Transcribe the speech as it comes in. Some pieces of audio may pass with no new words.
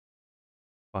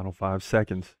Final 5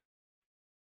 seconds.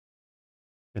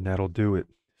 And that'll do it.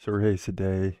 Serhiy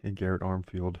Sidey and Garrett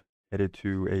Armfield headed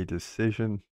to a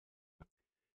decision.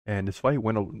 And this fight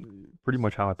went pretty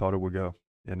much how I thought it would go.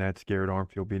 And that's Garrett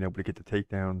Armfield being able to get the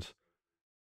takedowns,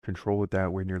 control it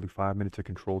that way, nearly 5 minutes of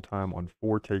control time on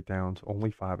 4 takedowns,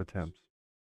 only 5 attempts.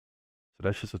 So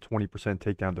that's just a 20%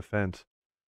 takedown defense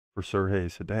for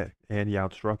Serhiy Sidey. And he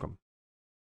outstruck him.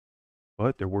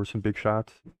 But there were some big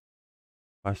shots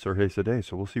by Serhiy Sidey,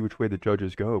 so we'll see which way the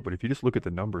judges go. But if you just look at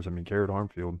the numbers, I mean, Garrett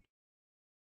Armfield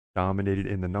dominated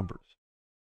in the numbers.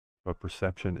 But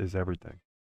perception is everything.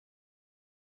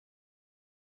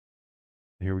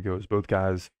 And here we go. As both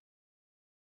guys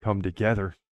come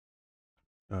together.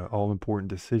 All important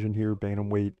decision here,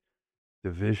 bantamweight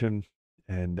division.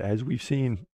 And as we've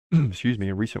seen, excuse me,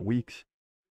 in recent weeks,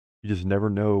 you just never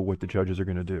know what the judges are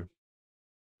going to do.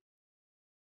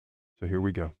 So here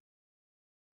we go.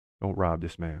 Don't rob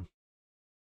this man.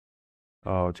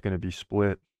 Oh, it's going to be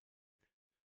split.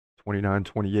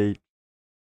 29-28.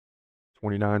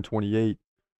 29-28.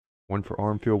 One for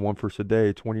Armfield, one for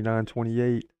Sidey.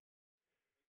 29-28.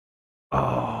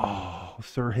 Oh,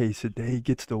 Serhiy Sidey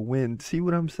gets the win. See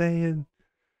what I'm saying?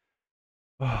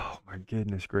 Oh, my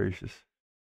goodness gracious.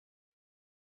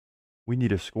 We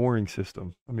need a scoring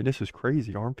system. I mean, this is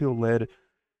crazy. Armfield led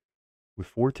with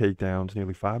 4 takedowns,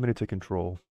 nearly 5 minutes of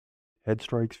control. Head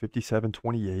strikes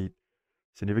 57-28.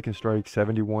 Significant strikes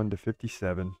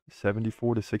 71-57.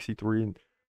 74-63. And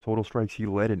total strikes, he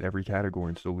led in every category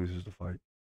and still loses the fight.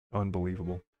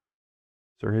 Unbelievable.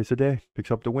 Serhiy Sidey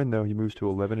picks up the win, though. He moves to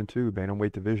 11-2,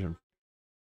 bantamweight division.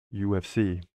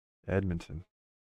 UFC Edmonton.